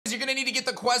gonna need to get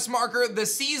the quest marker, the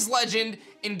Seas Legend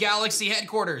in Galaxy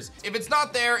Headquarters. If it's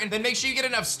not there, and then make sure you get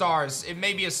enough stars. It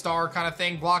may be a star kind of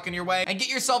thing blocking your way. And get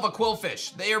yourself a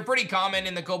Quillfish. They are pretty common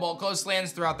in the Cobalt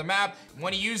Coastlands throughout the map.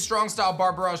 When you use Strong Style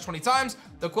Barb Barrage 20 times,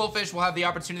 the Quillfish will have the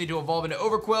opportunity to evolve into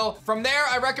Overquill. From there,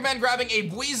 I recommend grabbing a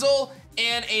Buizel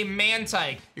and a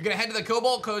Mantike. You're gonna head to the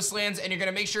Cobalt Coastlands and you're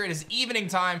gonna make sure it is evening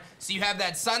time so you have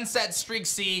that sunset streak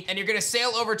sea, and you're gonna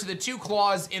sail over to the 2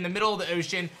 claws in the middle of the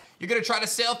ocean. You're gonna try to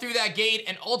sail through that gate,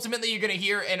 and ultimately you're gonna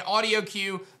hear an audio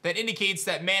cue that indicates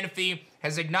that MANAPHY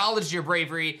has acknowledged your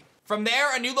bravery. From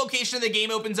there, a new location of the game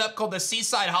opens up called the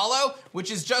Seaside Hollow, which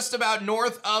is just about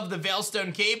north of the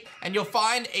Veilstone Cape, and you'll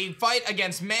find a fight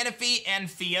against MANAPHY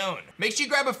and Fione. Make sure you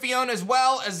grab a Fione as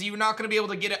well, as you're not gonna be able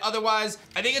to get it otherwise.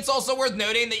 I think it's also worth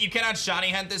noting that you cannot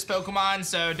shiny hunt this Pokemon,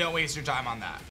 so don't waste your time on that.